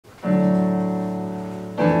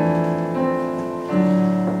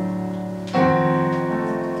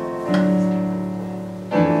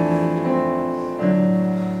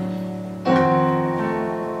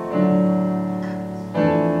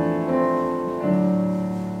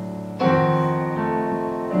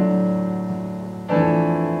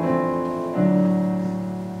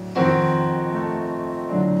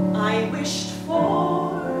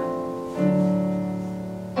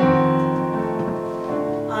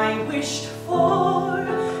I wished for?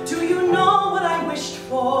 Do you know what I wished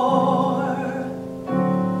for?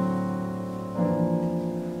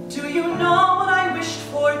 Do you know what I wished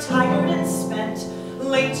for? Tired and spent,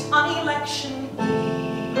 late on election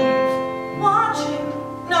eve, watching,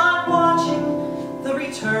 not watching, the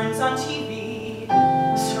returns on TV,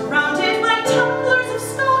 surrounded by tumblers of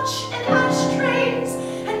scotch and ashtrays,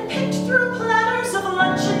 and picked through platters of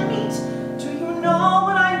luncheon meat. Do you know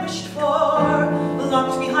what I wished for?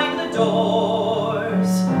 Locked behind the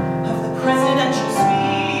doors of the presidential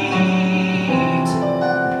suite.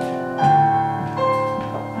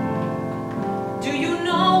 Do you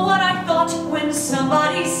know what I thought when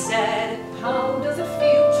somebody said, "How does it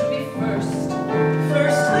feel to be first?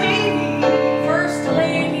 First lady, first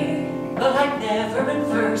lady." But I'd never been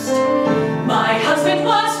first. My husband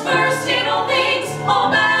was first in all things, all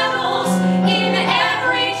battles, in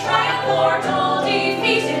every triumph or dull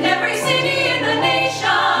defeat, in every city in the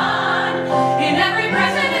nation, in every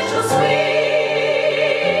presidential suite.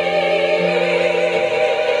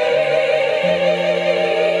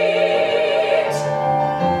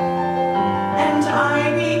 And I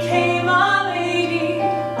became a lady,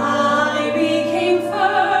 I became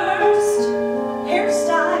first.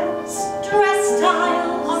 Hairstyles, dress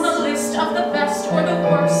style, on the list of the best or the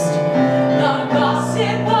worst. The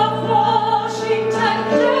gossip of Washington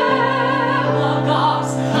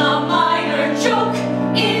demagogues, a minor joke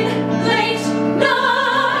in late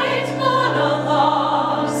night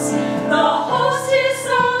monologues. The hostess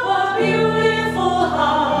of a beautiful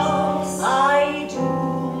house I do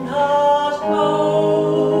not know.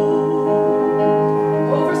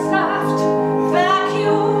 Overstaffed,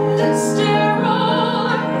 vacuumed, sterile,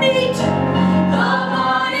 neat. The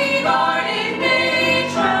body-guarded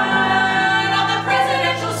matron of the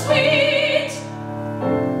presidential suite.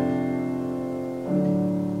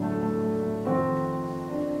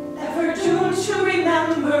 Ever doomed to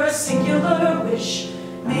remember a singular wish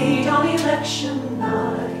made on election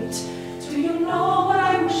night? Do you know